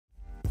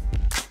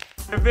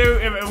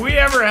If we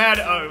ever had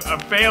a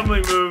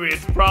family movie,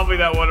 it's probably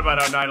that one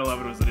about how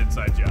 9/11 was an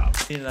inside job.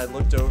 And I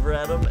looked over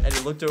at him, and he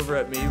looked over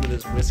at me with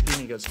his whiskey,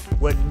 and he goes,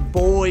 "When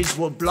boys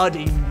were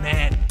bloody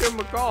men." Give him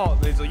a call.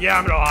 And he's like, "Yeah,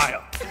 I'm in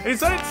Ohio." And he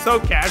said it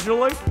so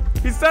casually.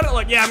 He said it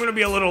like, "Yeah, I'm gonna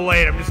be a little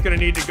late. I'm just gonna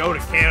need to go to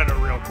Canada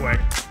real quick."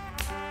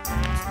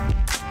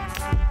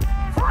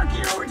 Fuck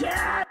you,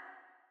 Dad!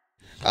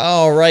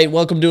 All right,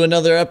 welcome to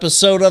another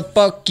episode of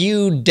Fuck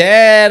You,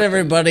 Dad,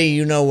 everybody.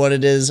 You know what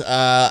it is.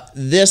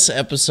 This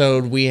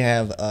episode, we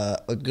have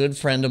a good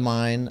friend of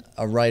mine,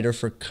 a writer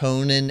for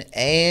Conan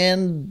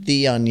and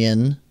The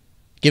Onion.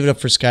 Give it up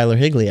for Skyler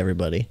Higley,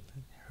 everybody.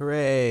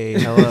 Hooray,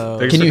 hello.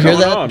 Can you hear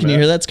that? Can you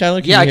hear that,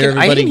 Skyler? Can you hear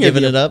everybody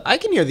giving it up? I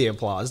can hear the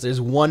applause.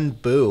 There's one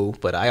boo,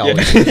 but I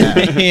always do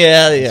that.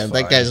 Yeah,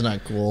 that guy's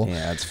not cool.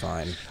 Yeah, that's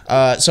fine.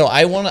 So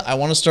I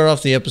wanna start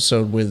off the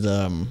episode with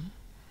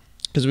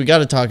because we got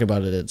to talk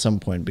about it at some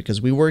point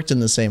because we worked in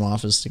the same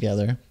office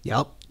together.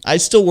 Yep. I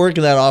still work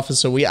in that office,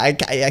 so I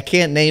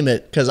can't name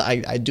it because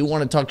I do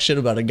want to talk shit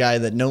about a guy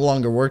that no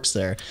longer works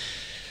there.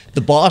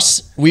 The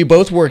boss we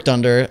both worked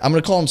under, I'm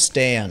gonna call him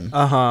Stan.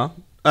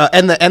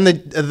 And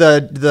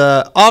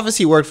the office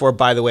he worked for,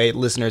 by the way,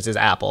 listeners, is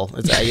Apple.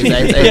 It's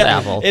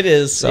Apple. It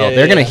is. So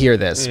they're gonna hear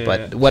this,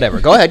 but whatever.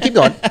 Go ahead, keep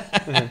going.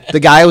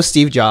 The guy was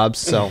Steve Jobs,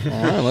 so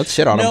let's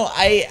shit on him. No,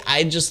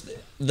 I just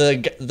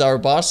our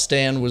boss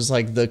Stan was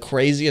like the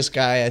craziest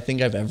guy I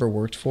think I've ever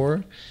worked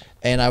for.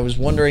 And I was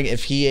wondering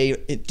if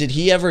did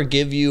he ever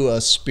give you a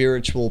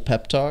spiritual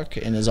pep talk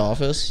in his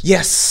office?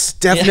 Yes,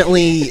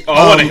 definitely. Yeah.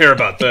 I want to hear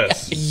about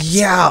this.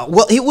 Yeah,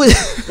 well, it was.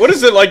 What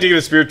is it like to get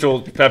a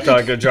spiritual pep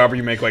talk at a job where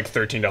you make like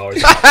 $13?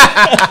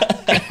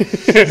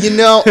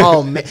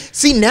 Oh man.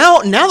 See, now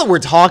that we're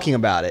talking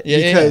about it,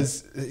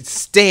 because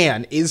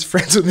Stan is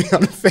friends with me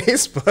on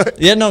Facebook.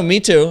 Yeah, no, me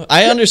too.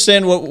 I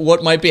understand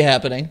what might be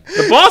happening.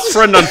 The boss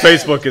friend on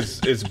Facebook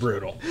is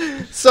brutal.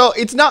 So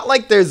it's not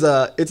like there's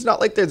a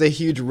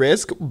huge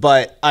risk,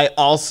 but I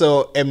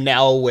also am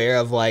now aware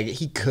of like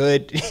he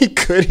could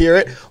hear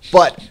it.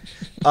 But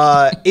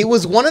it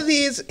was one of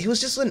these. It was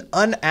just an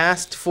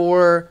unasked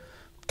for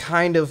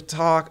kind of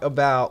talk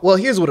about. Well,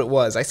 here's what it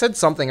was. I said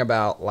something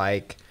about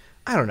like,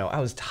 I don't know, I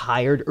was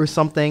tired or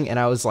something, and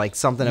I was like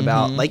something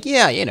about like,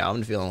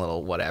 I'm feeling a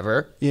little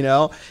whatever,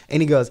 and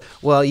he goes,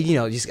 well,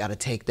 you just got to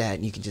take that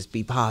and you can just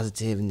be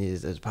positive, and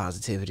there's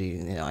positivity,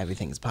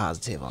 everything is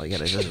positive, all you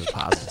got to do is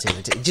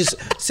positivity. Just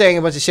saying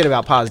a bunch of shit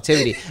about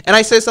positivity. And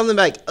I said something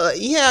like, but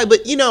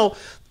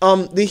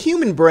the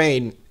human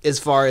brain, as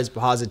far as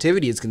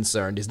positivity is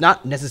concerned, is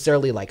not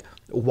necessarily like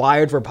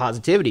wired for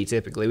positivity.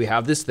 Typically, we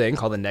have this thing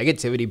called the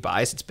negativity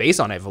bias. It's based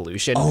on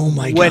evolution. Oh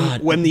my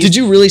god! Did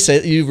you really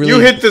say you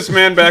hit this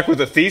man back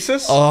with a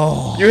thesis?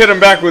 Oh, you hit him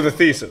back with a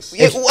thesis.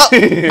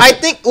 I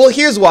think. Well,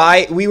 here's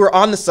why. We were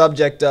on the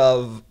subject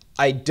of.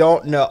 I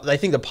don't know. I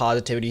think the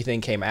positivity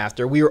thing came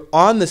after. We were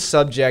on the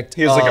subject.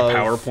 He has like a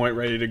PowerPoint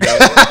ready to go.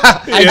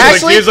 He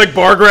has like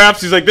bar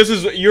graphs. He's like,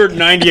 you're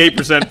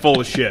 98%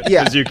 full of shit.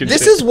 Yeah, as you can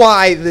this see. is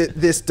why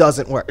this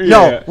doesn't work. Yeah.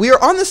 No, we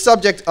were on the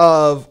subject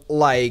of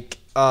like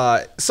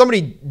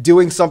somebody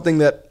doing something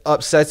that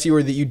upsets you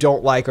or that you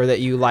don't like or that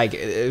you like.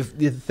 If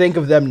you think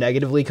of them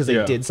negatively because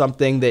they did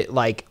something that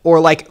like, or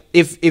like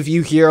if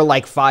you hear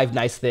like 5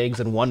 nice things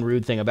and 1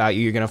 rude thing about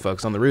you, you're gonna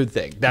focus on the rude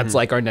thing. That's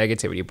like our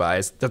negativity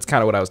bias. That's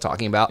kind of what I was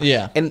talking about.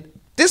 Yeah. And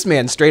this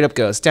man straight up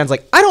goes, Stan's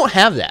like, I don't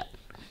have that.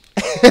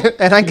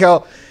 And I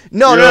go,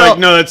 no,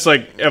 no, that's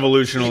like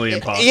evolutionally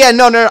impossible. Yeah,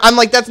 no. I'm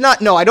like, that's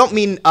not. No, I don't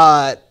mean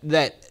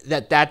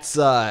that's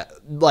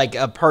like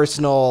a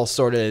personal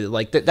sort of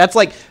like that's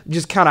like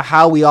just kind of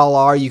how we all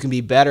are. You can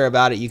be better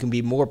about it. You can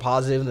be more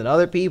positive than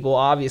other people.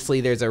 Obviously,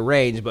 there's a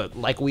range, but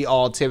like we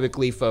all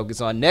typically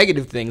focus on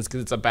negative things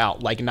because it's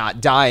about like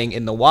not dying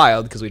in the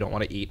wild because we don't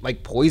want to eat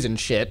like poison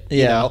shit.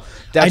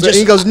 That's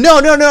he goes, no.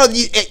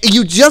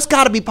 You just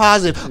got to be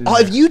positive.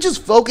 If you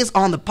just focus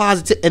on the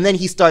positive, and then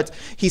he starts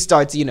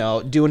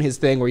doing his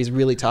thing where he's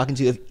really talking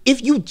to you.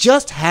 If you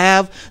just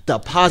have the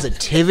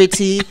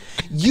positivity,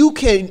 you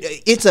can.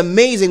 It's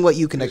amazing what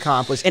you can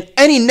accomplish. And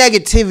any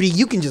negativity,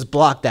 you can just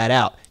block that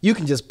out. You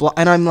can just block.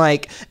 And I'm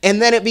like,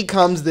 and then it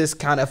becomes this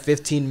kind of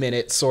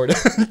 15-minute sort of.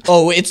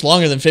 Oh, it's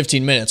longer than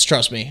 15 minutes.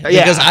 Trust me.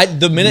 Yeah.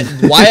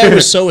 Because why I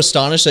was so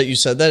astonished that you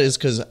said that is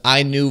because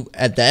I knew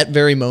at that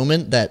very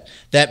moment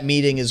that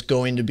meeting is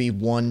going to be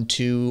 1,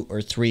 2,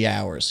 or 3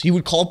 hours. He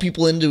would call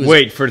people into his.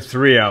 Wait for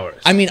 3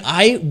 hours. I mean,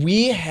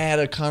 we had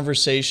a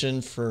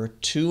conversation for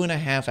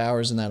 2.5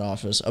 hours in that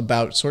office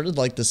about sort of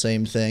like the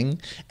same thing.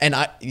 And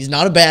he's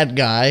not a bad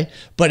guy,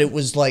 but it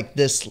was like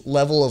this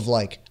level of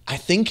like, I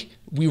think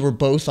we were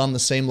both on the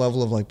same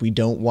level of like, we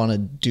don't want to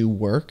do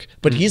work,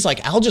 but he's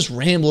like, I'll just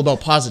ramble about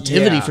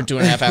positivity for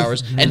 2.5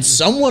 hours and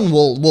someone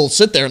will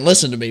sit there and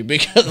listen to me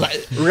because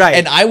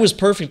and I was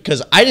perfect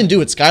because I didn't do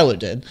what Skyler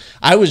did.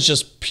 I was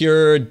just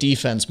pure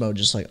defense mode.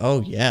 Just like,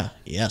 oh yeah,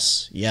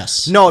 yes.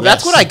 No,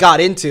 that's what I got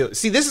into.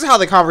 See, this is how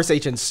the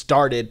conversation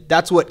started.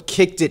 That's what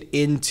kicked it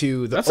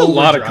into the That's overdrive. A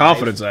lot of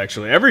confidence,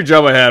 actually. Every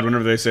job I had,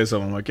 whenever they say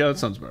something, I'm like, yeah, that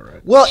sounds about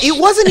right. Well,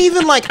 it wasn't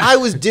even like I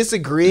was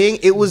disagreeing.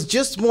 It was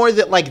just more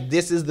that like,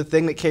 this is the thing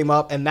thing that came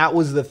up, and that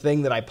was the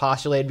thing that I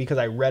postulated because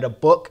I read a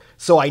book,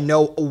 so I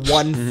know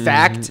one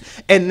fact,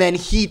 and then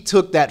he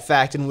took that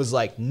fact and was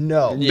like,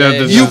 no,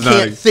 you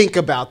can't think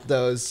about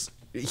those.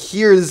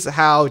 Here's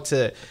how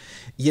to,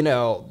 you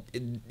know,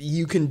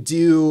 you can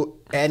do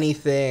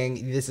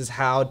anything. This is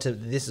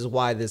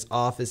why this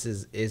office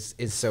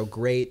is so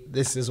great.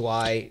 This is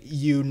why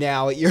you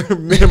now at your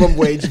minimum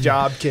wage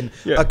job can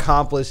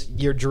accomplish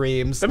your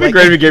dreams. That'd be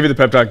great if he gave you the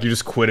pep talk. You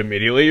just quit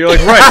immediately. You're like,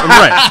 right, I'm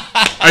right.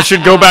 I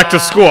should go back to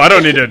school. I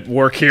don't need to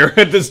work here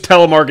at this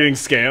telemarketing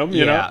scam.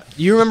 You know?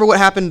 You remember what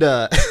happened?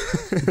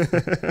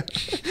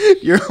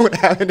 You remember what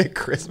happened at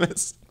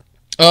Christmas?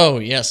 Oh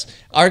yes.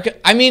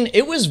 I mean,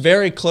 it was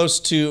very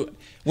close to.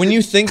 When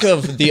you think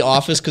of The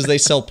Office, because they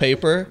sell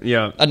paper,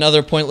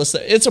 another pointless.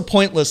 It's a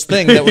pointless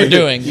thing that we're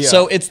doing.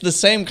 So it's the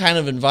same kind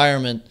of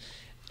environment,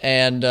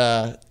 and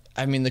I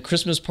mean the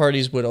Christmas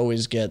parties would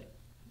always get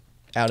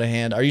out of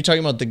hand. Are you talking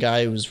about the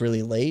guy who was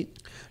really late?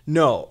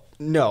 No.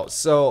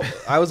 So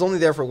I was only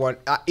there for one.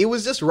 It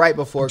was just right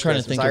before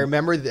Christmas. I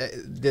remember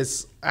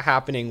this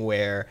happening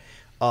where,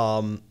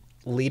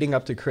 leading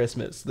up to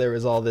Christmas, there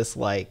was all this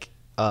like.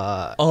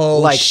 Dude,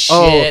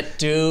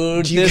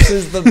 this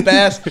is the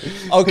best.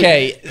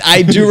 Okay,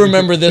 I do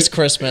remember this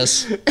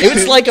Christmas. It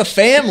was like a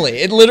family.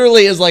 It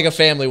literally is like a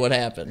family. What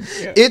happened?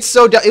 Yeah. It's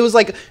so. It was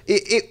like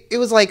it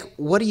was like,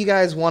 what do you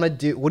guys want to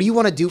do? What do you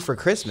want to do for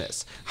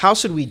Christmas? How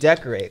should we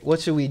decorate?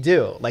 What should we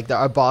do? Like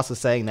our boss was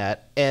saying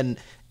that, and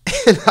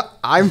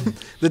I'm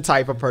the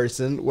type of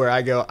person where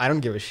I go, I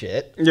don't give a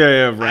shit.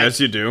 Yeah, as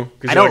you do.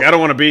 Because you're like, I don't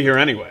want to be here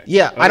anyway.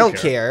 Yeah, I don't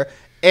care.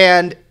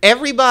 And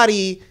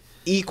everybody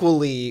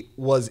equally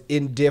was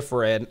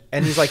indifferent,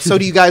 and he's like, so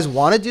do you guys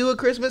want to do a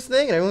Christmas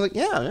thing? And everyone's like,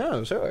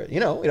 yeah, sure. You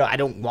know, I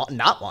don't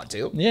not want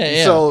to.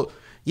 Yeah. So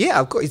yeah,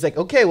 of course. He's like,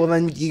 okay, well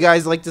then you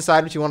guys like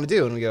decide what you want to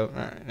do, and we go,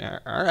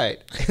 all right.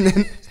 And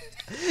then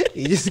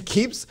he just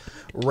keeps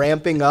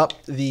ramping up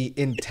the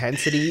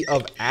intensity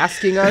of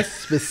asking us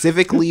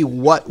specifically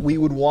what we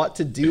would want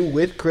to do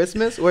with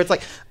Christmas, where it's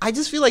like, I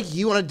just feel like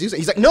you want to do something.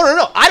 He's like, no,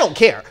 I don't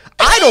care.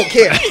 I don't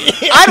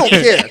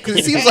care. Because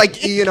it seems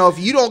like, you know, if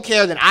you don't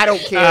care, then I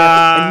don't care.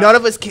 And none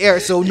of us care,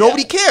 so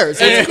nobody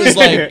cares. And it was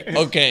like,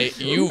 okay,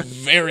 you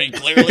very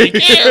clearly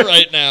care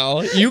right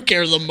now. You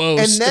care the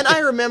most. And then I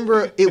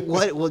remember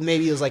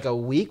maybe it was like a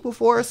week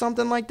before or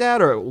something like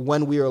that, or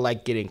when we were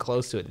like getting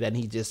close to it, then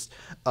he just,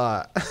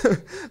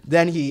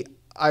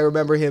 I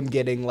remember him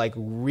getting like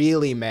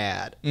really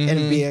mad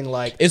and being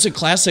like, it's a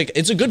classic.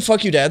 It's a good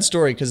fuck you dad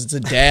story because it's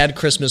a dad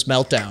Christmas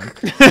meltdown.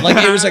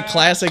 Like it was a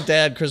classic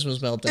dad Christmas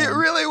meltdown. It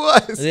really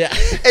was. Yeah.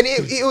 And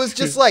it was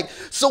just like,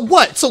 so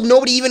what? So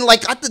nobody even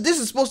like, this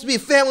is supposed to be a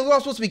family. We're all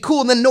supposed to be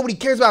cool. And then nobody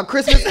cares about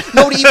Christmas.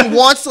 Nobody even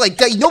wants to like,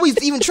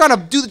 nobody's even trying to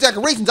do the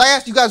decorations. I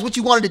asked you guys what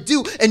you wanted to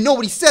do and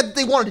nobody said that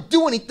they wanted to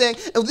do anything.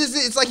 And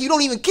it's like, you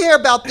don't even care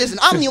about this. And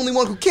I'm the only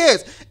one who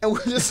cares. And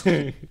we're just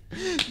like,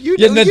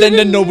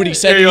 then nobody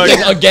said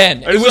anything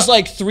again. It was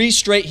like 3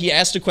 straight. He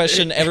asked a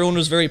question. Everyone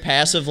was very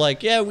passive,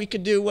 like, yeah, we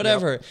could do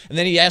whatever. Yep. And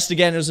then he asked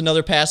again. It was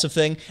another passive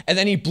thing. And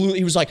then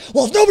he was like,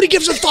 well, if nobody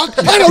gives a fuck,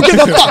 I don't give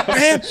a fuck,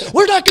 man.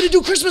 We're not going to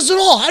do Christmas at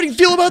all. How do you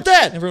feel about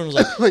that? And everyone was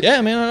like,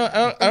 yeah, man,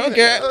 I don't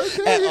care.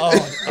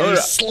 And he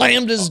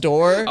slammed his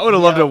door. I would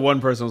have loved it if one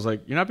person was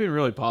like, you're not being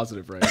really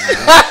positive right now. To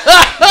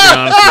be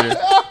honest with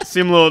you.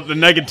 Seem the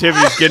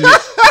negativity's getting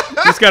it.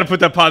 You just got to put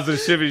that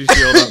positivity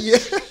shield up.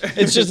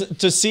 It's just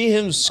to see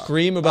him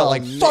scream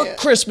about fuck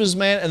Christmas,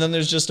 man, and then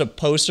there's just a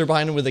poster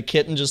behind him with a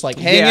kitten just like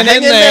hanging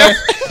in there.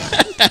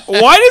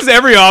 Why does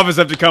every office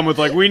have to come with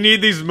like, we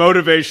need these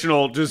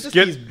motivational, just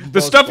get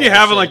the stuff you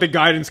have in like the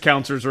guidance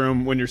counselor's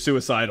room when you're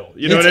suicidal.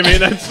 You know what I mean?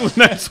 That's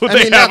what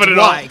they have it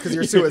all. Because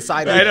you're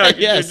suicidal. I know.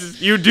 Yes.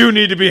 You do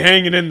need to be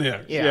hanging in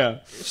there. Yeah.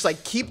 It's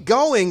like, keep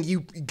going.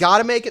 You got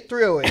to make it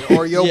through it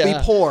or you'll be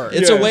poor.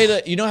 It's a way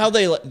to, you know how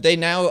they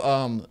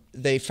now,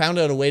 they found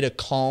out a way to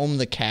calm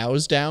the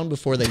cows down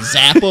before they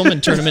zap them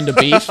and turn them into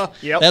beef.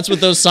 That's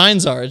what those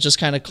signs are. It's just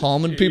kind of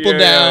calming people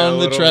down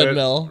the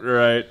treadmill. Bit.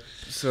 Right.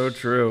 So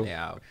true.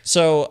 Yeah.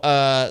 So,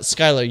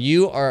 Skyler,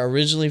 you are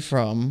originally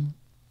from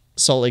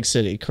Salt Lake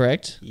City,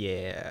 correct?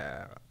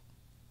 Yeah.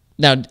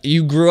 Now,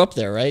 you grew up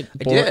there, right?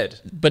 I did.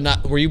 But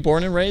not. Were you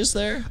born and raised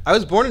there? I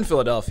was born in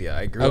Philadelphia.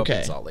 I grew up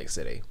in Salt Lake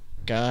City.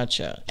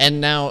 Gotcha. And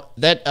now,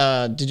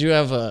 did you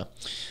have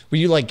were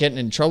you like getting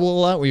in trouble a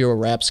lot? Were you a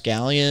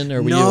rapscallion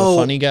or were you a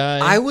funny guy?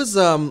 I was,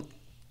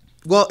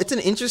 well, it's an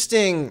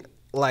interesting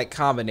like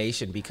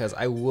combination because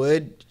I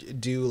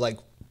would do like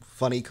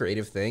funny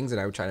creative things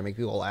and I would try to make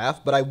people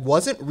laugh, but I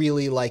wasn't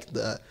really like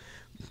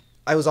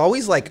I was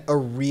always like a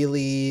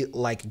really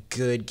like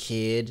good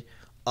kid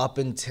up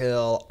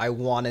until I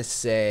want to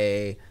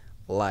say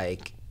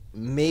like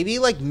maybe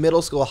like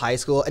middle school, high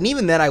school, and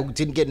even then I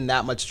didn't get in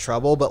that much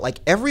trouble, but like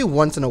every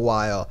once in a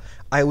while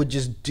I would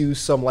just do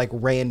some like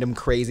random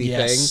crazy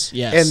thing.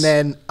 Yes. And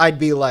then I'd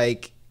be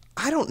like,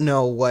 I don't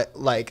know where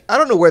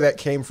that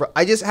came from.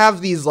 I just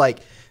have these like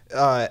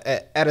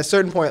at a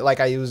certain point, like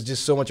I was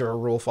just so much of a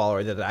rule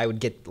follower that I would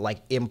get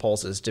like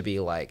impulses to be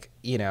like,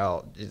 you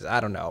know, I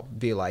don't know,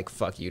 be like,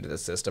 fuck you to the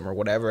system or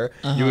whatever.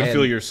 You would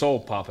feel your soul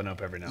popping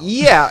up every now and then.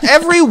 Yeah,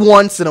 every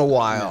once in a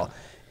while.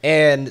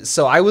 And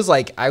so I was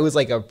like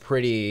a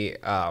pretty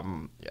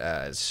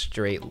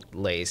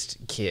straight-laced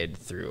kid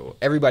through.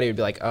 Everybody would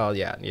be like, oh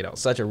yeah, you know,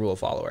 such a rule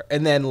follower.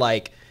 And then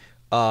like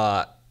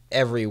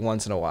every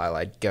once in a while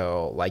I'd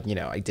go, like, you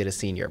know, I did a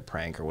senior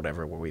prank or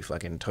whatever where we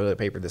fucking toilet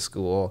papered the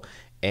school.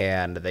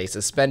 And they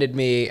suspended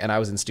me, and I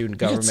was in student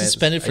government.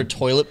 Suspended for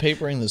toilet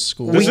papering the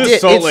school. This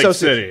is Salt Lake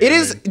City. It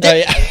is. People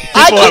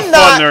have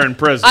fun there in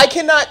prison. I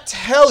cannot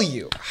tell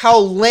you how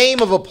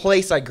lame of a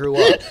place I grew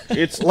up.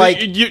 It's like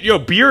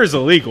beer is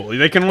illegal.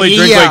 They can only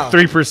drink like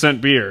 3%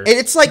 beer. And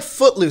it's like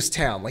Footloose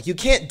Town. Like you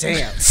can't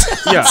dance.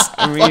 Yeah,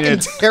 I mean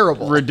it's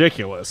terrible,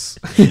 ridiculous.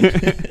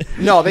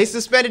 No, they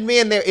suspended me,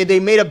 and they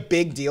made a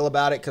big deal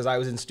about it because I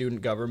was in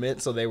student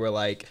government. So they were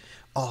like,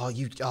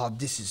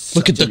 this is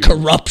look at the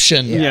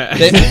corruption. Yeah.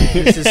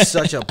 This is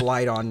such a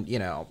blight on, you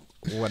know,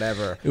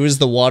 whatever. It was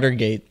the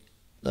Watergate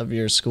of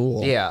your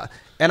school. Yeah.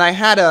 And I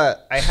had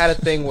a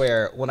thing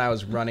where when I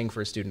was running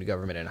for student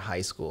government in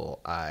high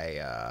school,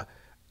 I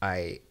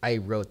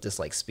wrote this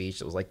like speech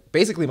that was like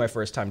basically my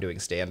first time doing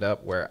stand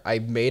up, where I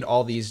made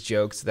all these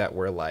jokes that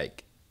were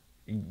like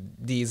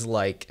these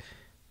like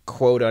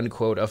quote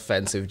unquote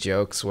offensive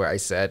jokes where I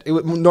said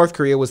North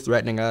Korea was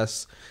threatening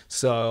us.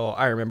 So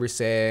I remember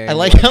saying, I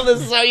like how this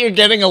is how you're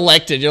getting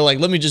elected. You're like,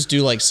 let me just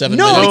do like 7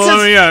 minutes.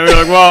 Yeah, you're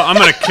like, well, I'm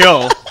gonna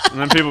kill,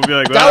 and then people be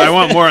like, well, I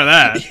want more of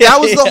that.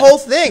 That was the whole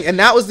thing, and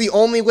that was the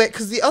only way.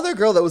 Because the other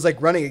girl that was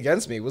like running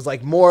against me was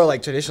like more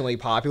like traditionally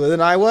popular than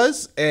I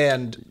was,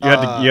 and you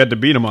had to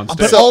beat him on stage.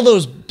 But all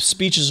those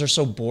speeches are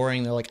so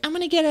boring. They're like, I'm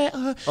gonna get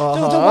the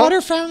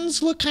water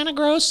fountains look kind of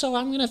gross, so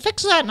I'm gonna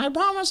fix that, and I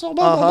promise. Blah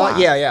blah blah.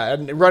 Yeah,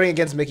 and running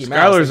against Mickey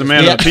Mouse. Skyler's a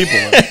man of the people.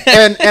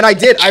 and I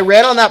did. I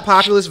ran on that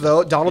populist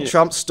vote. Donald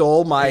Trump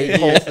stole my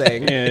whole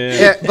thing.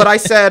 But I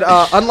said,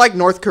 unlike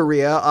North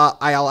Korea,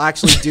 I'll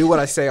actually do what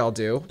I say I'll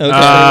do. Okay.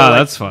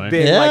 That's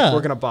funny. Like,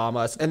 we're gonna bomb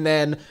us. And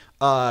then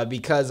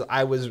because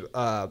I was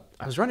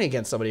running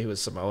against somebody who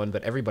was Samoan,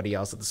 but everybody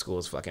else at the school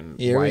is fucking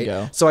Here white. we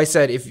go. So I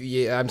said,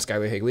 I'm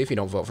Skyler Higley. If you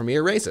don't vote for me,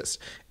 you're racist.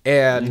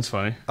 And that's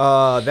funny.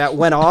 That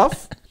went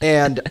off,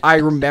 and I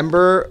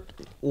remember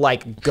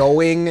like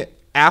going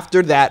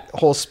after that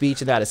whole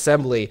speech in that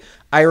assembly.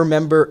 I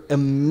remember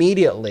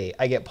immediately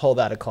I get pulled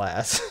out of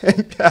class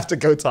and have to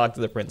go talk to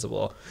the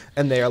principal,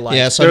 and they're like,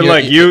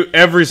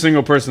 every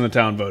single person in the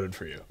town voted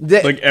for you,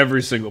 like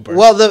every single person.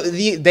 Well,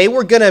 they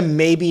were gonna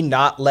maybe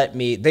not let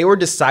me. They were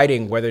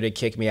deciding whether to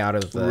kick me out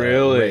of the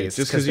race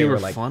just because you were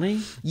like,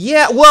 funny.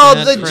 Yeah, well,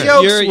 the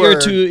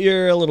jokes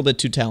you're a little bit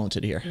too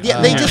talented here.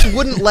 Yeah, they just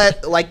wouldn't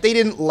let they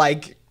didn't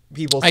like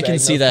people saying I can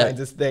see that.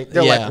 kinds of things.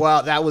 They're like,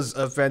 wow, that was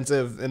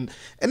offensive. And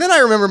then I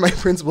remember my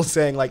principal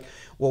saying like,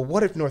 well,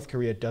 what if North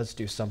Korea does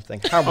do something?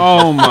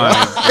 Oh my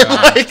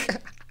God.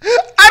 Like,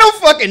 I don't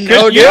fucking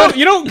know,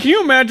 dude. Can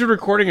you imagine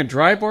recording a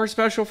dry bar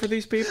special for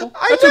these people?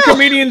 That's know. what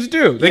comedians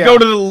do. They go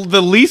to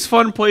the least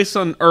fun place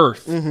on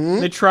earth.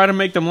 They try to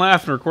make them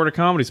laugh and record a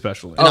comedy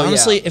special. And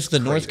honestly, if the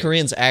North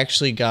Koreans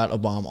actually got a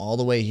bomb all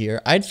the way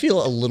here, I'd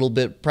feel a little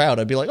bit proud.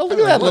 I'd be like, oh, look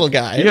at that little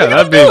guy.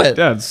 Yeah,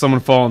 that'd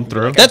someone falling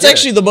through. That's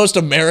actually the most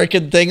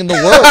American thing in the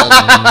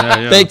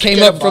world. They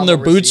came up from their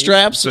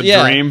bootstraps. It's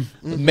a dream.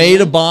 Made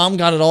a bomb,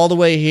 got it all the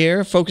way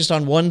here, focused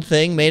on one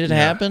thing, made it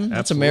happen.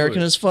 That's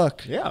American as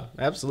fuck. Yeah,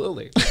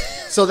 absolutely.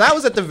 So that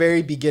was at the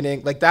very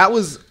beginning. Like that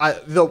was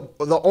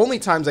the only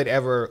times I'd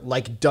ever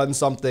like done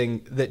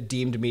something that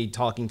deemed me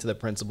talking to the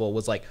principal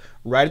was like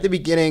right at the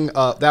beginning.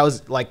 That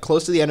was like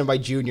close to the end of my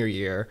junior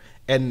year,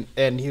 and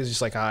he was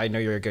just like, I know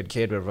you're a good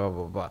kid, blah blah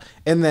blah blah.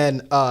 And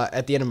then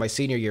at the end of my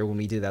senior year, when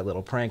we did that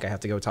little prank, I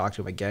have to go talk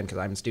to him again because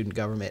I'm in student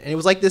government, and it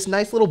was like this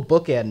nice little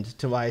bookend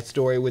to my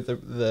story with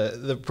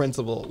the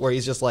principal, where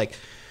he's just like,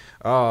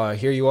 oh,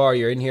 here you are,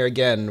 you're in here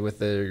again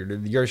with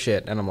your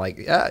shit. And I'm like,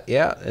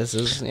 yeah, this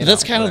is,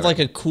 that's kind of like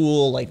a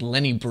cool, like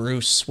Lenny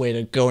Bruce way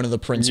to go into the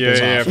principal's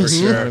office. For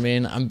sure. You know what I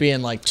mean? I'm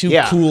being like too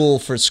cool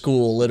for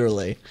school,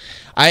 literally.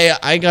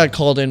 I got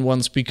called in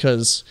once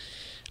because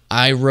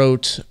I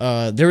wrote,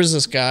 there was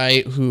this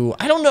guy who,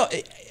 I don't know,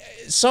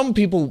 some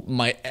people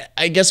might,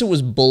 I guess it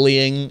was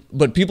bullying,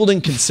 but people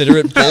didn't consider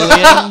it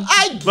bullying.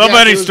 Love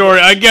any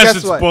story. I guess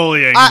it's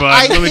bullying,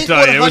 but let me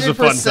tell you, it was a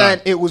fun time.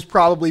 It was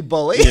probably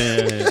bullying.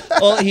 Yeah.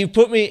 Well, he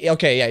put me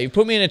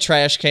in a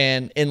trash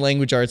can in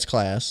language arts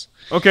class.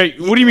 Okay,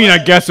 what do you mean? I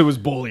guess it was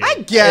bullying.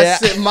 I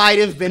guess it might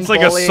have been. It's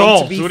like bullying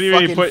assault. To be what do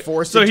you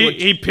mean? So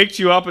he picked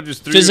you up and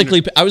just threw physically.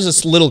 you I was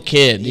this little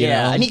kid. You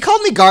know? And he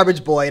called me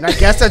garbage boy, and I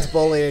guess that's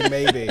bullying,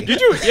 maybe.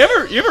 Did you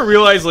ever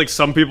realize like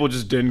some people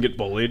just didn't get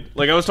bullied?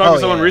 Like I was talking to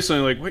someone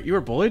recently, like, what, you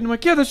were bullied? And I'm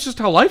like, yeah, that's just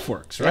how life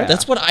works, right?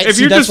 That's what I.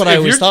 That's what I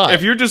always thought.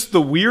 If you're just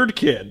the weird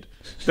kid,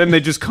 then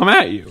they just come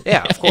at you.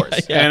 Yeah, of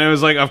course. And it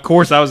was like, of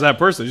course, I was that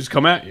person. Just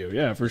come at you.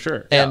 Yeah, for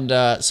sure. And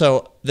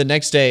so the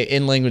next day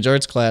in language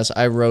arts class,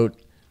 I wrote.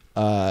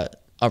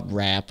 a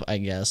rap, I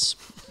guess.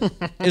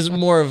 Is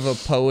more of a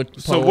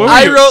poet. So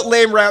I wrote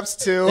lame raps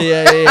too.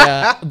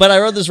 Yeah. But I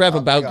wrote this rap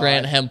about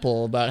Grant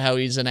Hempel, about how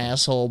he's an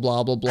asshole,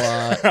 blah, blah,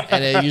 blah.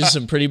 And it used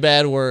some pretty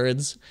bad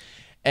words.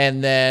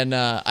 And then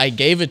I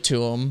gave it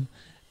to him,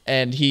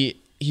 and he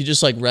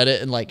just like read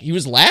it, and like he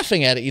was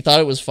laughing at it. He thought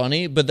it was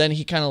funny, but then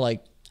he kind of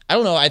like, I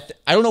don't know. I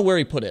don't know where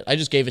he put it. I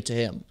just gave it to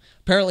him.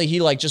 Apparently, he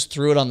like just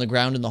threw it on the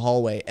ground in the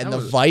hallway, and the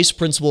vice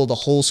principal of the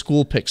whole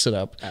school picks it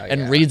up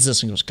and reads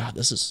this and goes, "God,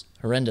 this is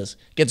horrendous."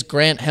 Gets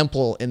Grant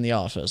Hempel in the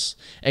office,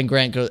 and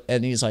Grant goes,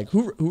 and he's like,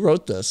 "Who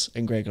wrote this?"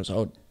 And Grant goes,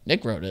 "Oh,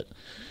 Nick wrote it."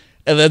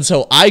 And then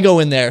so I go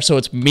in there, so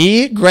it's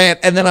me, Grant,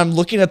 and then I'm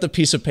looking at the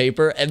piece of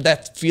paper, and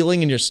that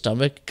feeling in your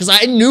stomach, because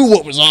I knew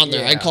what was on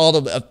there. I called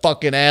him a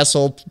fucking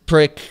asshole,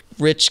 prick,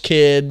 rich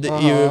kid.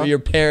 Your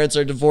parents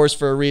are divorced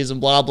for a reason,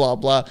 blah blah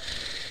blah.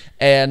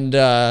 And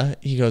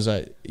he goes,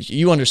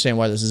 "You understand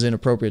why this is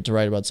inappropriate to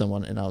write about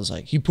someone?" And I was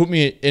like, "You put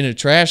me in a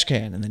trash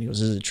can." And then he goes,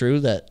 "Is it true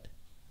that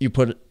you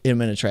put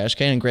him in a trash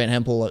can?" And Grant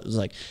Hempel was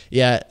like,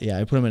 yeah,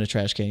 I put him in a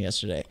trash can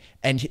yesterday.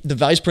 And the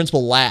vice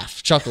principal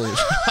laughed, chuckling.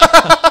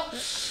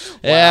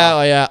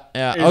 Yeah.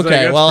 He's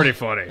Okay, like, that's pretty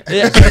funny.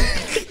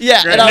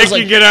 Yeah. Grant, And I Nick was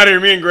like, can get out of here.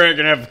 Me and Grant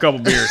can have a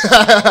couple beers.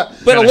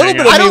 but a little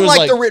bit of I me don't was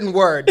like the written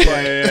word. But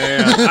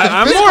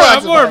I'm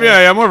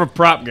more of a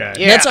prop guy.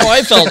 Yeah. That's how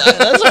I felt.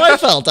 That's how I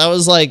felt. I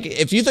was like,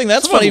 if you think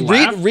that's funny,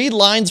 laugh. read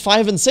lines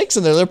 5 and 6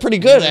 in there. They're pretty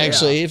good,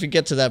 actually, if you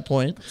get to that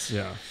point.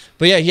 Yeah.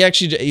 But yeah,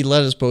 he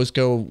let us both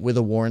go with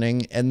a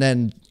warning, and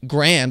then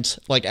Grant,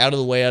 like out of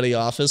the way, out of the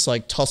office,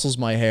 like tussles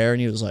my hair, and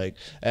he was like,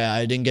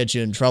 "I didn't get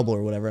you in trouble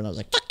or whatever," and I was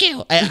like, "Fuck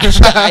you."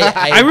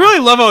 I really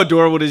love how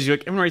adorable it is. You're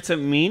like, "I'm gonna write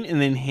something mean," and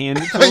then hand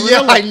it to him.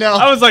 Yeah, I know.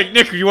 I was like,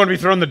 "Nick, you want to be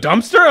thrown in the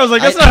dumpster?" I was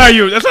like, "That's not how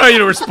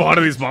you respond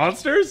to these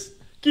monsters.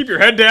 Keep your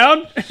head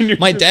down."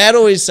 My dad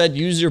always said,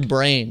 "Use your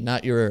brain,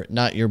 not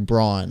your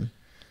brawn."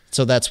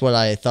 So that's what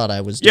I thought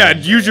I was doing. Yeah,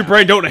 use your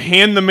brain. Don't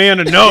hand the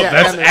man a note.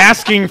 That's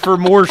asking for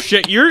more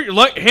shit. You're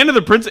like, hand to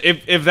the prince.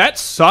 If that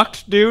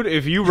sucked, dude,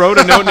 if you wrote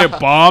a note and it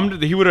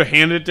bombed, he would have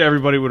handed it to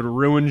everybody, would have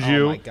ruined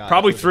you. my God,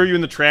 Probably threw you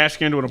in the trash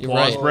can to an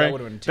applause right.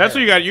 break. That's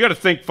what you got. You got to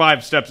think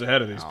 5 steps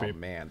ahead of these people.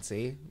 Man,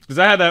 see? Because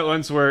I had that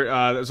once where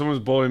someone was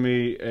bullying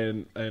me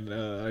in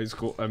high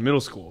school,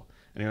 middle school.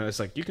 And it's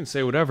like, you can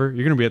say whatever.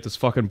 You're gonna be at this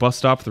fucking bus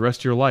stop for the rest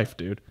of your life,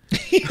 dude.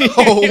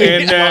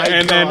 and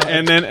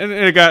then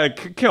it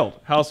got killed,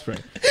 house spray.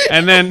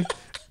 And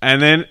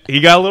then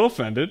he got a little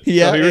offended.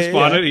 Yeah, so he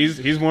responded. yeah.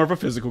 He's more of a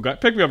physical guy.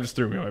 Picked me up, just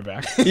threw me on my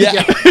back.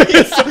 Yeah.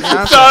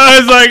 So I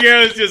was like,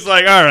 it's just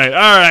like, all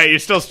right, you're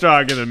still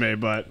stronger than me,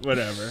 but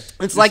whatever.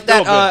 It's like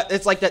that.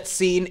 It's like that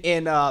scene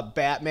in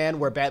Batman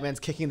where Batman's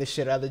kicking the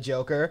shit out of the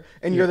Joker,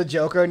 and you're the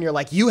Joker, and you're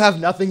like, "You have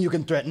nothing you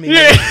can threaten me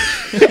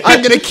with.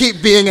 I'm gonna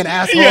keep being an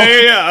asshole."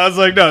 Yeah. I was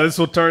like, no, this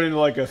will turn into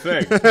like a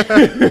thing.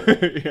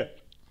 Yeah.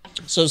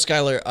 So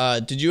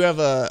Skyler, did you have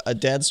a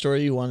dad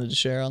story you wanted to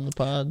share on the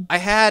pod? I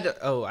have.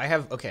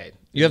 Okay.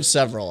 You have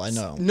several, I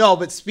know. No,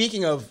 but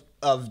speaking of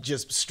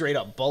just straight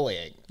up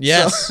bullying.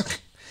 Yes. So,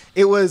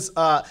 it was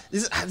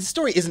this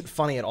story isn't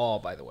funny at all,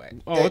 by the way.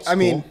 Oh, it's I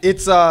mean,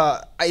 it's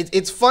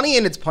funny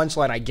in its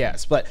punchline, I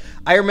guess. But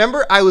I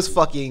remember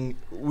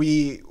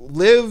we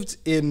lived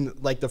in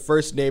like the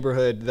first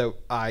neighborhood that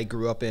I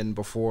grew up in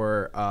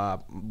before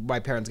my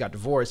parents got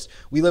divorced.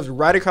 We lived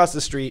right across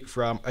the street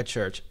from a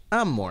church,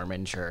 a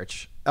Mormon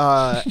church.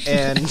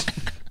 And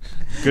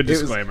Good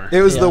disclaimer.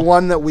 It was the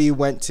one that we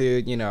went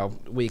to,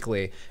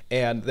 weekly,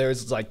 and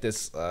there's like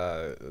this,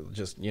 the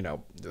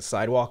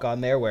sidewalk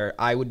on there where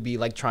I would be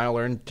like trying to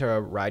learn to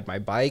ride my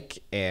bike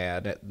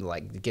and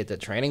like get the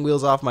training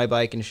wheels off my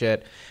bike and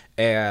shit,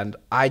 and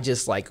I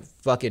just like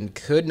fucking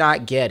could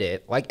not get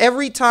it. Like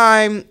every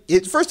time,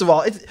 first of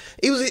all,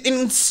 it was an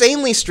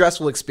insanely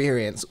stressful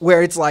experience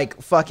where it's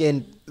like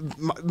fucking.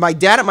 My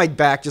dad at my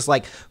back just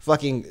like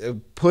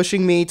fucking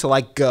pushing me to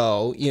like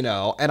go,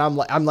 and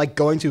I'm like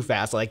going too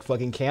fast. I like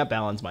fucking can't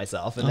balance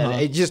myself. And then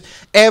it just,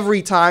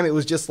 every time it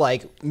was just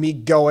like me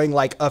going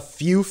like a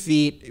few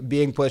feet,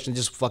 being pushed and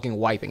just fucking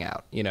wiping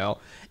out,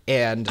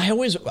 And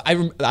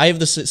I have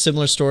this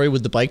similar story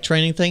with the bike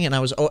training thing, and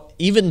I was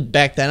even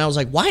back then I was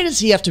like, why does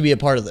he have to be a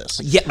part of this?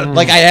 Yeah,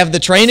 like I have the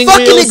training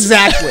fucking wheels.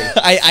 Exactly.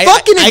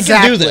 I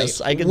can do this.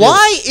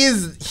 Why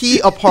is he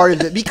a part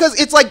of it? Because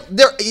it's like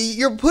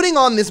you're putting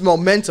on this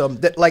momentum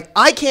that like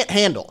I can't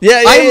handle.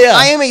 Yeah.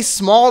 I am a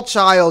small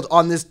child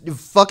on this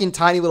fucking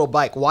tiny little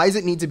bike. Why does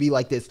it need to be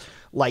like this,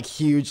 like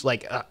huge?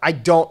 Like I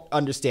don't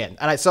understand.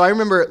 And so I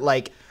remember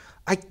like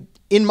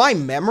in my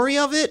memory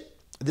of it.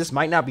 This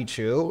might not be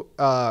true.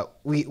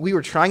 We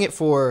were trying it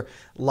for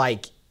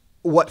like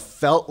what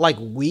felt like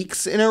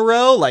weeks in a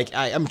row. Like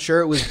I'm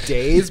sure it was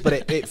days, but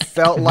it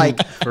felt like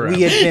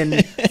we had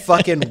been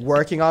fucking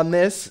working on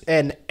this.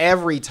 And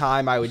every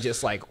time I would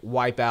just like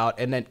wipe out,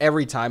 and then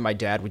every time my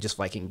dad would just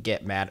fucking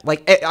get mad.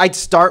 Like I'd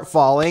start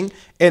falling,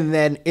 and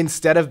then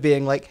instead of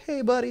being like,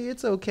 "Hey buddy,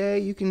 it's okay,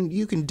 you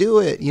can do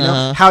it,"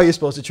 how you're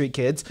supposed to treat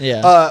kids.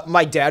 Yeah.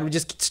 My dad would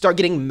just start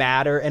getting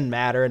madder and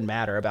madder and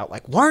madder about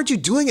like, "Why aren't you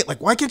doing it? Like,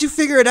 why can't you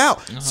figure it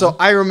out?" So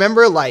I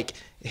remember like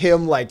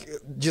him like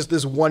just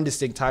this one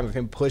distinct time of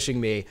him pushing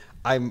me.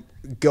 I'm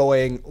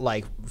going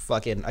like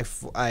fucking, I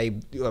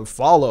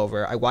fall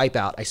over, I wipe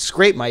out, I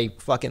scrape my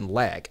fucking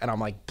leg, and I'm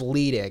like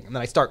bleeding, and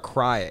then I start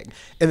crying,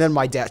 and then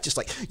my dad's just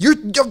like, you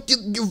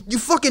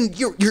fucking,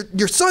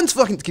 your son's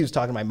fucking, he was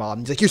talking to my mom,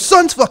 he's like, your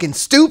son's fucking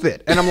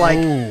stupid, and I'm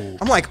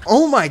like,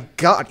 oh my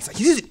God, he's like,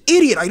 he's an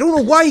idiot, I don't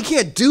know why he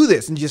can't do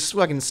this, and just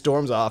fucking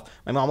storms off.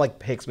 My mom like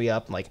picks me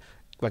up and like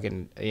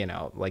fucking, you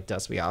know, like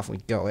dusts me off, and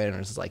we go in, and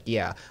it's just like,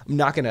 yeah, I'm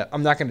not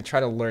gonna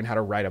try to learn how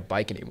to ride a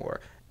bike anymore.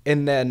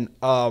 And then,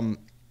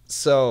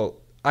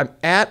 so I'm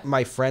at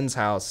my friend's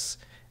house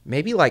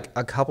maybe like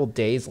a couple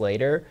days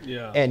later,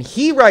 and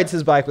he rides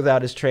his bike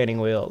without his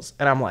training wheels.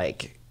 And I'm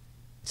like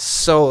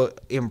so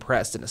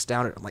impressed and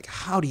astounded. I'm like,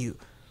 how do you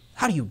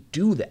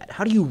do that?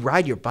 How do you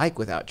ride your bike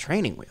without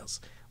training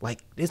wheels?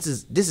 Like, this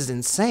is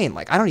insane.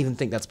 Like, I don't even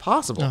think that's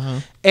possible.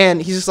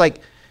 And he's just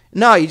like,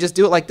 no, you just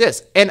do it like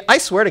this. And I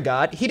swear to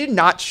God, he did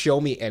not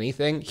show me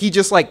anything. He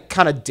just like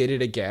kind of did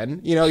it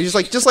again. You know, he's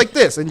just like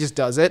this, and just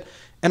does it.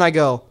 And I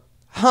go,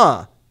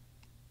 huh,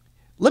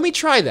 let me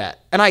try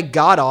that. And I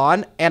got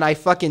on, and I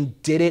fucking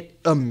did it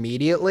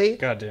immediately.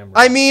 Goddamn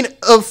right. I mean,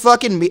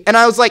 and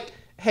I was like,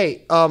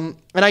 hey, and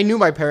I knew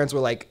my parents were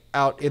like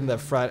out in the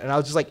front, and I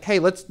was just like, hey,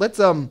 let's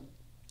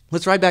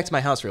ride back to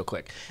my house real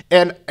quick.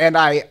 And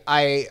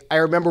I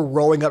remember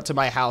rolling up to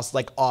my house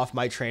like off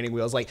my training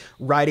wheels, like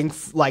riding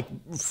like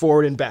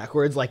forward and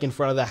backwards, like in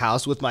front of the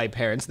house with my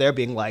parents there,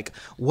 being like,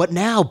 "What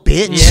now,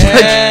 bitch?"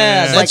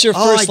 Yeah, that's like, your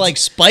first like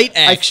spite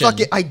action.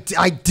 I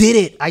did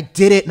it, and I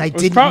didn't need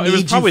you for it. It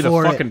was probably the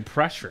fucking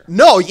pressure.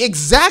 No,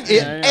 exactly,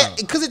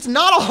 because it's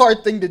not a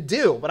hard thing to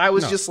do. But I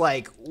was just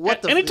like,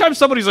 "What the?" Anytime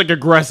somebody's like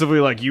aggressively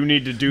like, "You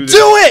need to do this,"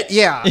 do it.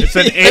 Yeah,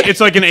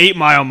 it's like an 8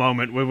 Mile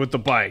moment with the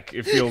bike.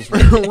 It feels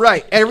right.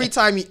 Right. Every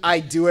time I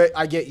do it,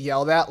 I get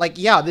yelled at. Like,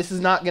 yeah, this is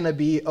not going to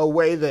be a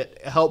way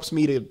that helps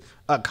me to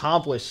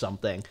accomplish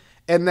something.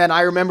 And then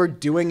I remember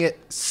doing it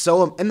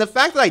and the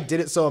fact that I did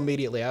it so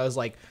immediately, I was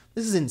like,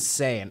 this is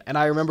insane. And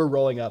I remember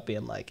rolling up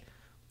being like,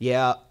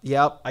 yeah,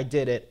 yep, I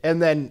did it.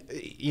 And then,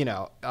 you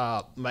know,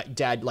 my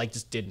dad like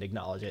just didn't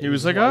acknowledge it. He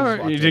was like, all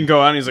right. He didn't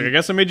go out. And he's like, I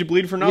guess I made you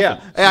bleed for nothing.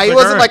 Yeah, he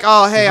wasn't like,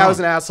 oh, hey, I was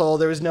an asshole.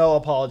 There was no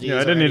apologies. Yeah, I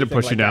didn't need to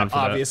push you down for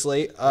that.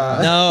 Obviously.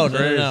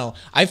 No.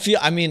 I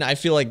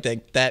feel like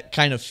that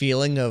kind of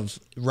feeling of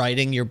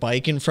riding your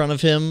bike in front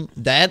of him,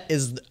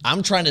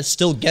 I'm trying to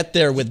still get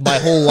there with my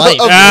whole life. You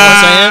know what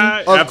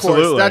I'm saying? Of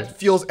course. That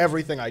fuels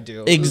everything I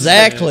do.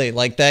 Exactly.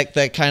 Like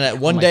that kind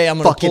of, one day I'm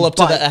going to pull up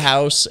to the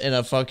house in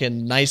a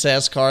fucking nice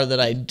ass car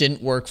that I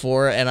didn't work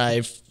for, and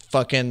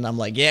I'm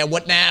like, yeah,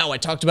 what now? I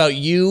talked about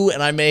you,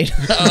 and I made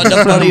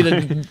enough money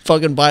to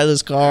fucking buy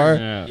this car.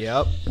 Yeah.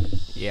 Yep.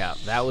 Yeah,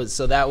 that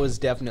was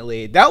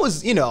definitely,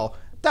 you know,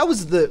 that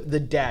was the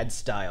dad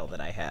style that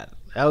I had.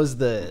 That was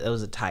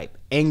a type.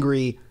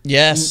 Angry,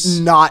 yes,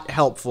 not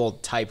helpful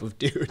type of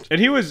dude. And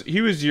he was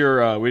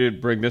your we didn't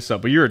bring this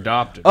up, but you're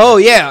adopted. Oh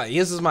yeah,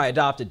 this is my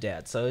adopted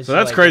dad. So that's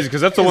like, crazy because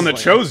that's the one that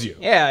chose you.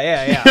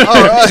 Yeah.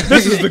 Oh,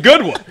 this is the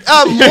good one.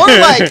 More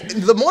like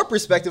the more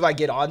perspective I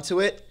get onto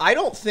it, I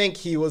don't think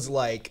he was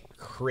like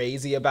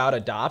crazy about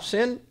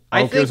adoption.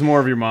 I think it was more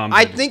of your mom.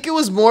 I think it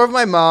was more of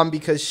my mom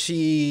because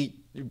she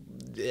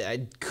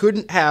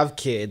couldn't have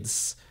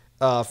kids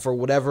for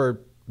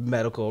whatever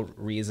medical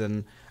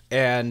reason.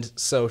 And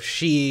so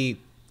she,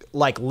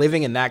 like,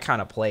 living in that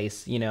kind of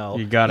place, you know.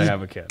 You gotta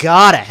have a kid.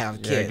 Gotta have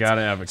kids. Yeah, gotta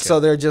have a kid. So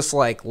they're just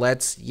like,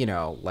 let's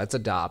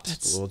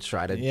adopt. We'll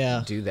try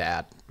to do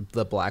that.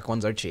 The black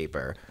ones are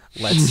cheaper.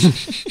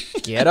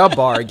 Let's get a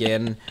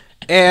bargain.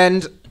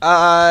 And,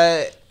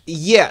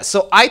 yeah,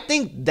 so I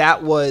think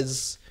that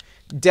was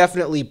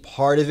definitely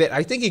part of it.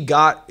 I think he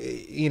got,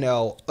 you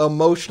know,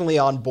 emotionally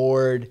on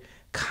board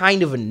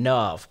kind of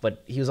enough,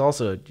 but he was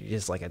also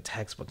just like a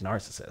textbook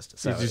narcissist.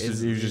 So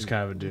he was just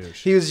kind of a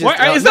douche. He was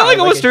just. Is that like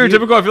almost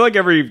stereotypical? I feel like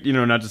every, you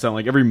know, not to sound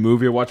like every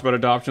movie I watch about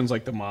adoptions,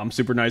 like the mom's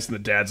super nice and the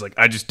dad's like,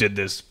 I just did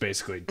this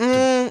basically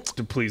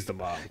to please the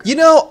mom. You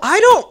know, I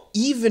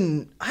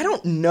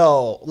don't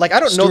know. Like, I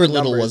don't know the Stuart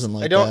Little numbers. wasn't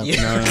like I don't.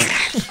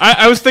 that. No.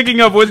 I was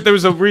thinking of there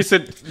was a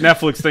recent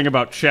Netflix thing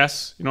about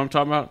chess. You know what I'm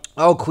talking about?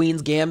 Oh,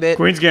 Queen's Gambit.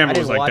 Queen's Gambit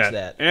was like watch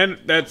that. And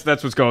that's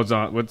what goes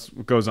on. What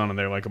goes on in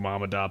there? Like a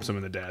mom adopts him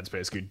and the dad's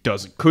basically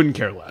couldn't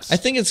care less. I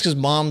think it's because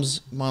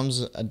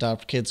moms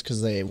adopt kids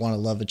because they want to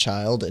love a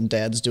child, and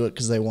dads do it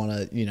because they want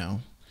to, you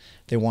know,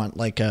 they want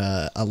like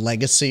a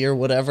legacy or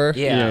whatever.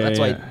 Yeah, that's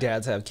why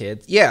dads have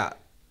kids. Yeah,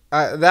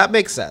 that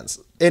makes sense.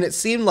 And it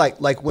seemed like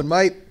when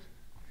I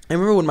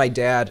remember when my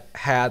dad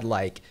had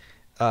like,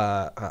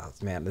 oh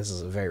man, this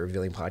is a very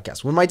revealing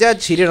podcast. When my dad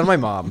cheated on my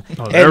mom,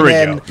 There we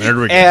go.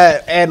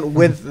 And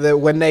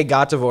when they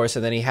got divorced,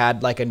 and then he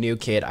had like a new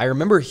kid. I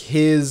remember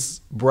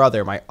his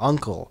brother, my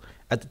uncle,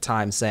 at the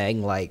time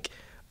saying like,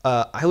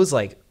 I was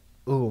like,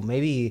 ooh,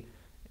 maybe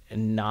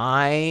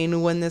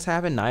 9 when this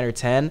happened, 9 or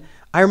 10.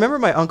 I remember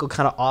my uncle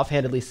kind of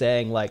offhandedly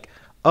saying like,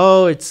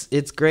 oh,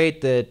 it's great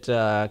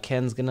that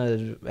Ken's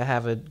gonna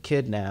have a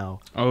kid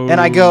now. Oh.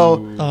 And I go,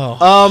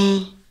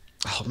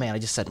 Oh man, I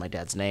just said my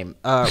dad's name.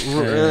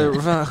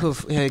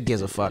 Who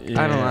gives a fuck?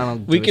 I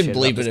don't. We give a can shit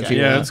bleep about this it if guy.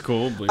 you Yeah, want. that's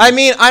cool. I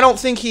mean, I don't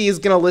think he's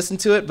gonna listen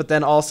to it, but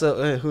then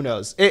also, who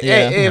knows?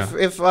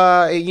 If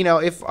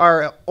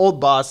our old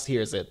boss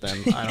hears it,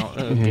 then I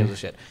don't who gives a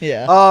shit.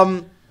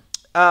 Yeah.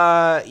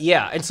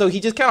 Yeah, and so he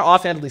just kind of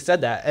offhandedly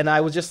said that, and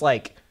I was just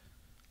like,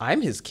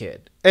 I'm his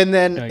kid. And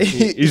then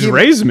he's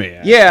raised me.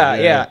 Actually.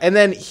 Yeah. And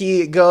then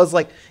he goes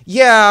like,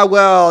 yeah,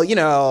 well,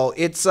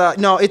 it's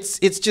no, it's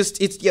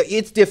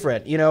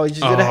different. It's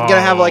just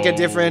gonna have like a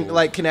different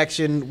like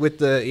connection with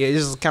the.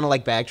 It's just kind of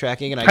like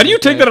backtracking. And How do you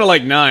take that at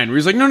like 9? Where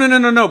he's like,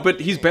 no, but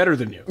he's better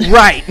than you.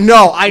 Right?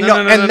 No, I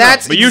know, and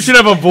that's. But you should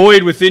have a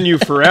void within you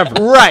forever.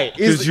 Right?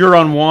 Because you're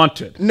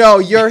unwanted. No,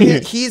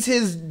 he's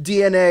his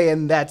DNA,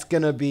 and that's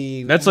gonna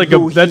be. That's like a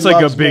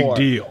big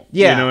deal.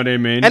 Yeah, you know what I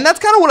mean. And that's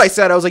kind of what I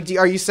said. I was like,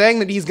 are you saying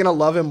that he's gonna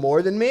love him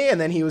more than me? And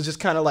then he was just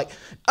kind of like,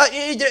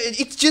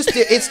 it's just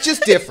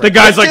different. The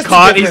guy's it's like just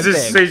caught. a He's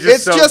different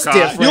just thing. so Just caught.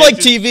 different. You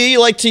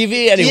like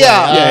TV anyway.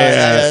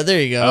 Yeah. There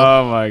you go.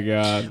 Oh my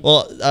god.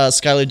 Well,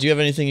 Skyler, do you have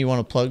anything you want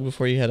to plug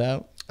before you head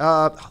out?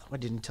 I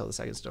didn't tell the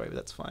second story, but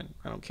that's fine.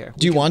 I don't care.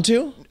 Do you want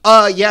to?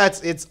 Yeah,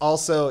 it's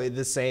also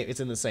the same. It's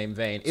in the same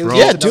vein. It was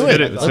Yeah, just do another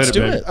it. Red Let's Lobster.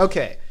 do it.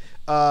 Okay.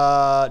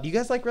 Do you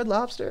guys like Red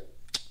Lobster?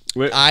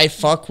 I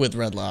fuck with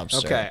Red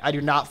Lobster. Okay, I do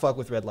not fuck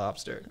with Red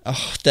Lobster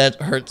Oh,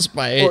 that hurts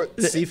my. or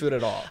seafood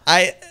at all.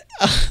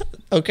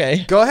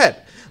 Okay. Go ahead.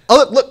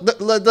 Oh, look,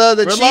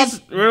 the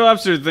cheese. Red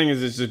Lobster thing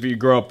is if you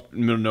grow up in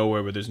the middle of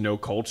nowhere where there's no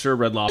culture,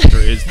 Red Lobster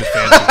is the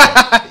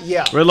fancy thing.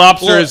 Yeah. Red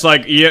Lobster is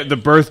like the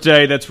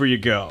birthday. That's where you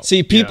go.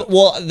 See, people. Yeah.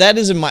 Well, that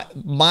is in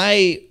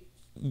my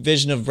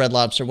vision of Red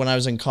Lobster when I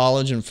was in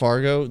college in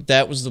Fargo.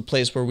 That was the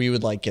place where we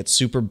would like get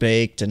super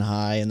baked and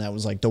high, and that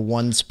was like the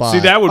one spot. See,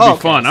 that would be Okay,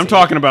 fun. I'm see.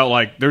 talking about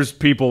like there's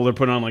people that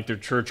put on like their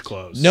church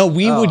clothes. No,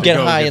 we would get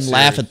Go high get and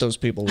laugh serious. at those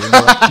people. We'd be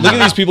like, look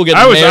at these people getting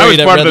I was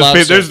married at part Red of those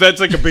Lobster. people. That's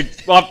like a big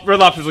Red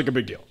Lobster's like a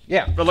big deal.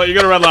 Yeah. But like you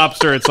go to Red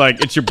Lobster, it's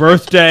like it's your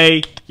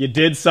birthday, you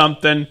did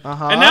something,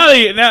 and now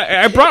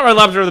I brought Red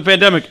Lobster for the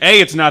pandemic.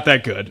 It's not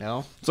that good.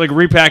 No. It's like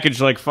repackaged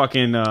like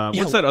fucking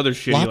what's that other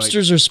shit?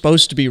 Lobsters are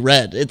supposed to be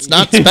red. It's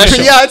not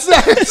special. Yeah,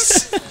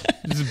 it's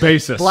It's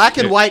basis. black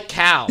and white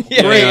cow.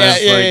 Yeah, Great.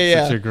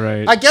 yeah. Such a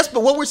great. I guess,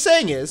 but what we're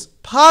saying is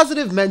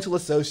positive mental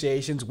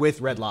associations with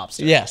Red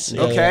Lobster. Yes.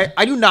 Yeah, Okay. yeah.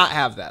 I do not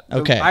have that.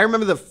 Okay. I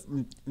remember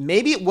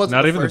maybe it wasn't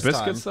Not the even the first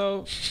biscuits time.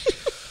 though.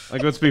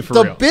 Like let's be for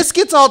The real.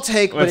 biscuits I'll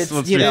take, but Let's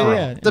it's be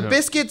real. the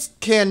biscuits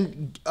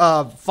can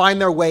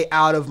find their way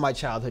out of my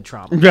childhood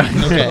trauma.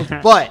 Okay.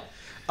 But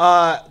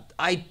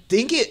I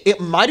think it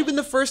might have been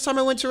the first time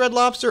I went to Red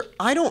Lobster.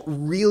 I don't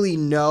really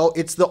know.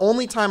 It's the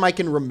only time I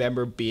can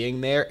remember being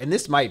there, and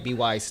this might be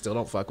why I still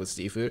don't fuck with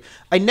seafood.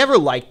 I never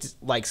liked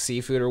like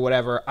seafood or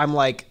whatever. I'm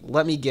like,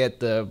 let me get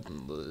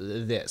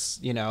this,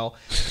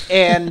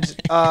 And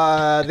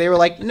they were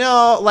like,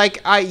 no,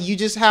 like you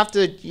just have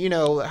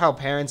to, how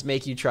parents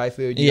make you try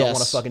food you don't Yes.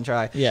 want to fucking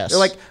try. Yes. They're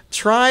like,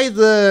 try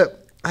the.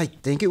 I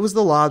think it was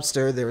the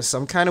lobster. There was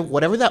some kind of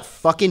whatever that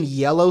fucking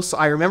yellow.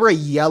 I remember a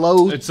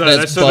yellow. It's That's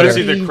that's butter.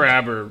 either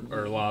crab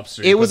or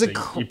lobster. It was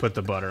you put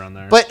the butter on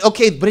there. But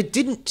okay, but it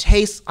didn't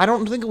taste. I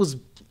don't think it was,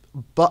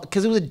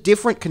 because it was a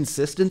different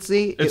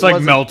consistency. it's It like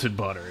wasn't- melted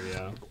butter.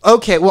 Yeah.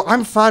 Okay, well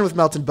I'm fine with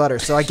melted butter,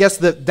 so I guess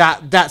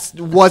that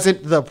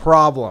wasn't the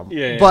problem.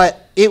 Yeah.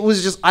 But it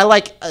was just I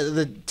like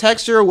the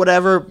texture or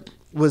whatever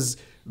was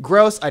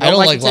gross. I don't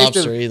like the taste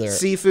lobster of either.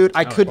 seafood.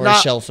 I could Or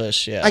not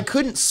shellfish. Yeah. I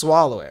couldn't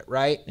swallow it,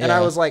 right? And I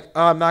Yeah. was like,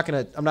 oh, I'm not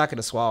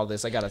gonna swallow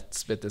this. I gotta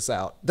spit this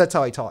out. That's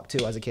how I talked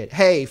too as a kid.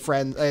 Hey,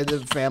 friend,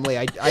 the family,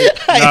 Not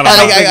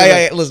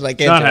Listen, I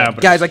can't. Not do it. happening.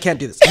 guys, I can't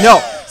do this. No,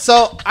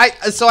 so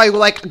I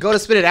like go to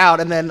spit it out,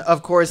 and then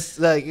of course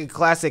the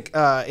classic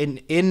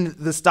in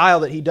the style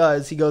that he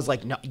does, he goes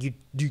like, no, you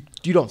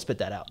don't spit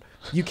that out.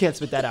 You can't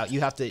spit that out. You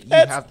have to.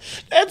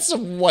 That's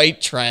some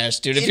white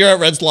trash, dude. If you're at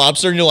Red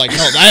Lobster and you're like,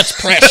 no, that's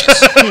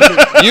precious.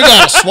 You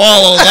gotta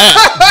swallow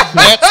that.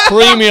 That's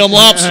premium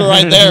lobster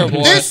right there,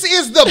 boy. This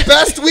is the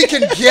best we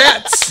can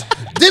get.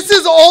 This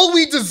is all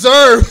we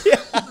deserve.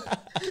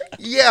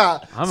 Yeah.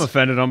 I'm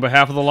offended on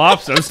behalf of the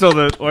lobster. I'm still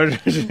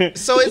the.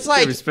 So it's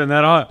like. we spin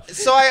that on.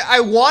 So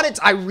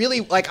I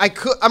really like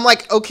I'm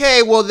like,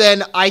 okay, well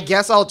then I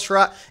guess I'll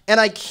try, and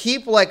I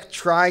keep like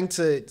trying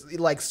to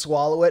like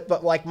swallow it,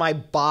 but like my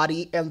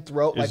body and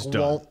throat like It's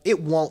done.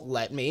 won't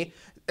let me.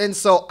 And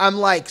so I'm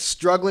like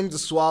struggling to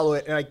swallow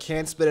it, and I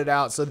can't spit it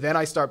out. So then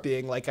I start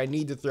being like, I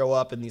need to throw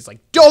up, and he's like,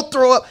 don't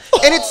throw up.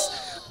 And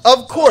it's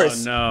of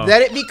course no.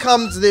 then it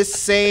becomes this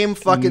same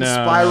fucking No.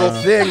 spiral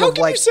thing How of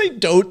can like you say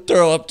don't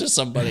throw up to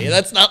somebody?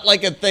 That's not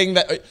like a thing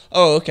that.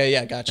 Oh, okay,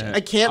 yeah, gotcha.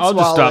 I can't I'll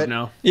just swallow stop it.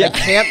 now. Yeah. I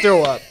can't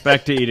throw up.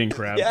 Back to eating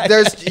crab.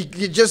 There's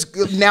you just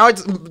now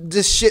it's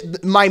this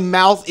shit. My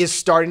mouth is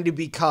starting to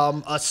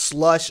become a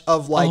slush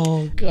of like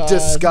Oh, God.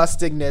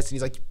 disgustingness, and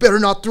he's like, "You better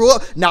not throw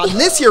up. Not in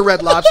this here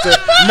Red Lobster.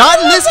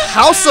 Not in this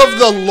house of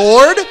the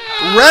Lord,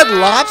 Red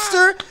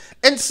Lobster."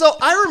 And so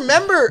I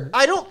remember,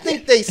 I don't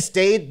think they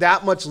stayed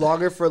that much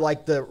longer for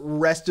like the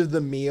rest of the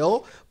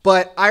meal,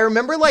 but I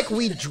remember like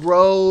we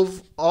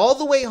drove all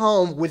the way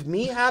home with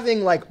me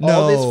having like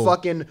all this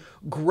fucking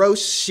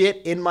gross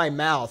shit in my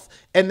mouth.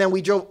 And then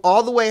we drove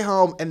all the way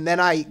home, and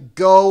then I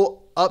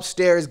go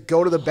upstairs,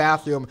 go to the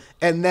bathroom,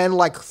 and then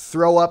like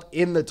throw up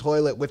in the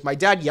toilet with my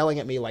dad yelling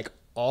at me like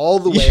all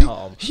the way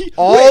home.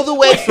 All the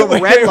way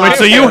from Red Lobster. Wait,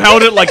 so you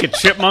held it like a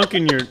chipmunk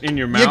in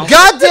your mouth? You're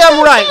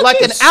goddamn right.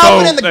 Like an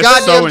Alvin and the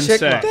goddamn so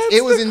chipmunk.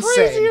 It was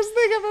insane. Craziest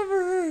thing I've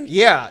ever heard.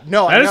 Yeah,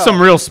 no, That is some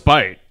real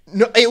spite.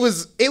 No, it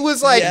was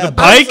like Yeah,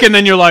 Bike, and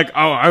then you're like,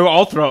 oh,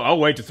 I'll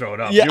wait to throw it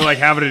up. Yeah. You're like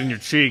having it in your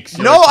cheeks.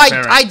 You're no, like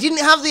I didn't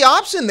have the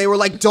option. They were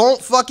like, he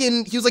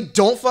was like,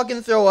 don't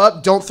fucking throw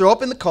up. Don't throw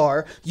up in the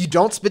car. You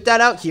don't spit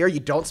that out here. You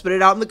don't spit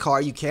it out in the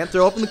car. You can't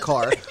throw up in the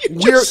car.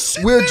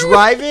 we're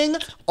driving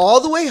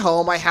all the way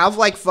home. I have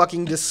like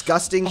fucking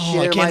disgusting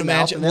shit in my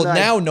mouth. Well,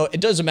 now no,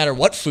 it doesn't matter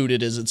what food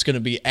it is. It's going to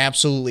be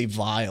absolutely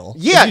vile.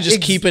 Yeah, if you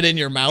just keep it in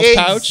your mouth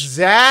pouch.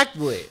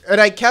 Exactly.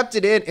 And I kept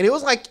it in, and it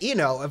was like,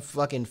 a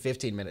fucking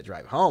 15-minute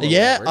drive home.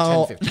 Yeah.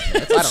 10, 15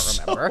 minutes. I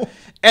don't remember.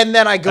 And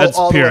then I go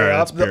all the way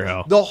up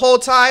the whole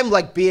time,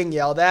 like being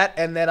yelled at,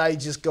 and then I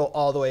just go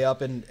all the way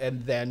up and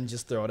then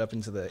just throw it up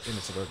into the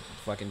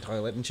fucking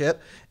toilet and shit.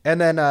 And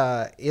then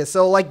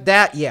so like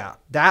that,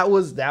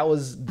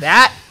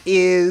 that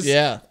is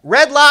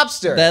Red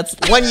Lobster. That's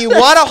when you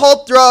want to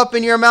hold throw up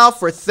in your mouth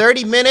for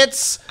 30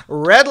 minutes,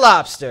 Red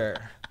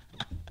Lobster.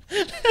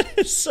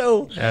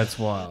 That's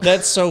wild.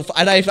 That's so.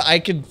 And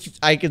I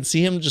could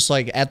see him just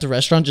like at the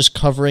restaurant, just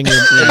covering your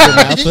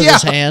mouth with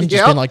his hand,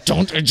 just being like,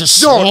 "Don't just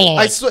swallow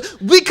I swear,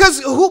 because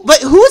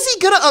who is he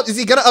gonna? Is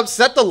he gonna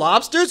upset the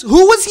lobsters?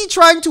 Who was he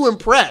trying to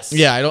impress?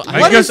 Yeah, I don't.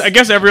 I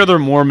guess every other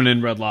Mormon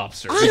in Red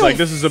Lobster. It's like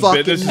this is a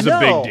big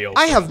deal.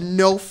 I have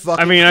no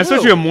fucking. I mean,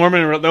 especially a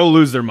Mormon, they'll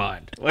lose their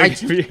mind. Like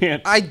you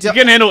can't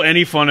handle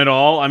any fun at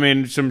all. I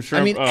mean,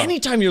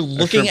 anytime you're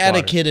looking at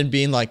a kid and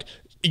being like,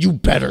 you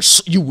better,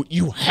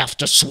 you have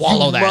to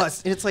swallow that.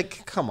 Must. And it's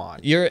like, come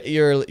on. You're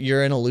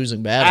in a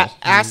losing battle.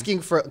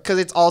 Asking for, because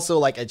it's also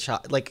like a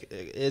child, like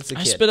it's a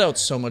kid. I spit out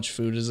so much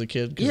food as a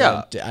kid.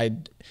 Yeah.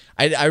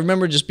 I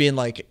remember just being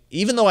like,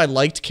 even though I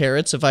liked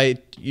carrots, if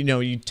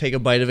you take a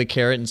bite of a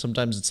carrot and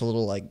sometimes it's a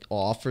little like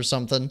off or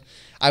something,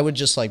 I would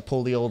just like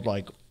pull the old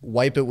like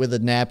wipe it with a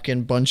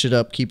napkin, bunch it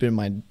up, keep it in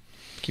my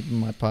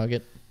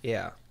pocket.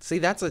 Yeah. See,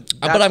 that's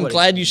but I'm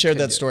glad you shared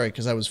that story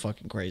because that was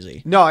fucking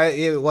crazy. No,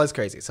 it was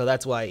crazy. So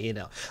that's why,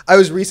 I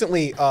was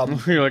recently.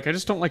 You're like, I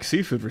just don't like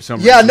seafood for some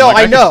reason. Yeah, no,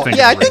 I know.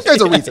 I think there's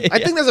a reason. I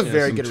think there's a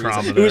very good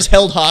reason. It was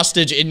held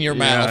hostage in your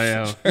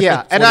mouth.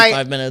 Yeah, and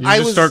 45 minutes. You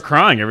just start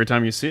crying every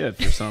time you see it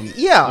for some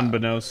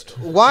unbeknownst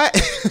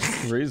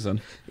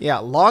reason. Yeah,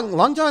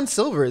 Long John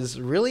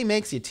Silver's really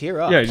makes you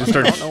tear up. Yeah, you just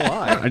start. I don't know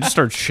why. I just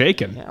start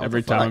shaking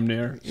every time I'm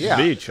near the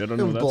beach. I don't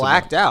know.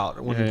 Blacked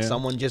out when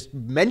someone just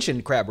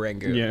mentioned crab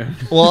rangoon. Yeah.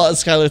 Well,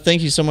 Skyler,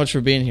 thank you so much for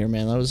being here,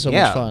 man. That was so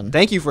much fun.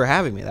 Thank you for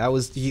having me. That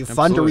was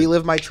fun to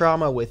relive my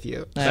trauma with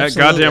you.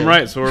 Goddamn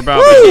right. So we're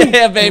about it.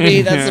 Yeah,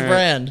 baby. That's the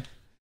brand.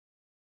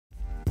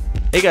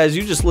 Hey, guys,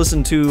 you just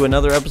listened to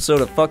another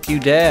episode of Fuck You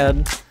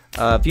Dad.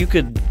 If you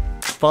could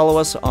follow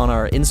us on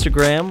our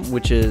Instagram,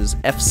 which is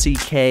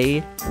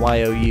FCKYOUDAD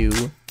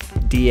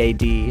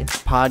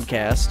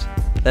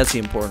podcast. That's the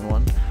important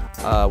one.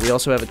 We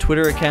also have a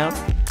Twitter account,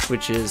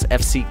 which is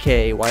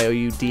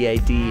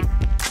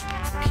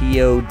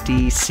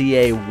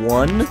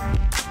FCKYOUDADPODCA1.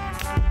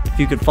 If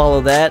you could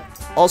follow that.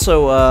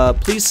 Also,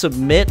 please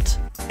submit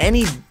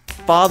any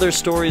father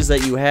stories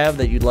that you have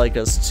that you'd like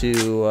us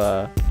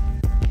to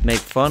make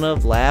fun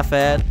of, laugh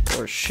at,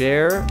 or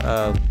share.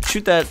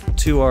 Shoot that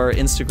to our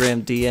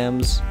Instagram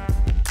DMs.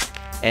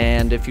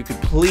 And if you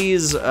could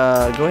please go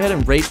ahead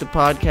and rate the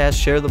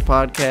podcast, share the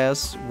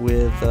podcast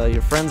with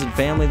your friends and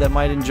family that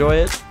might enjoy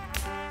it.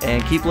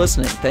 And keep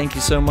listening. Thank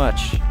you so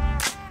much.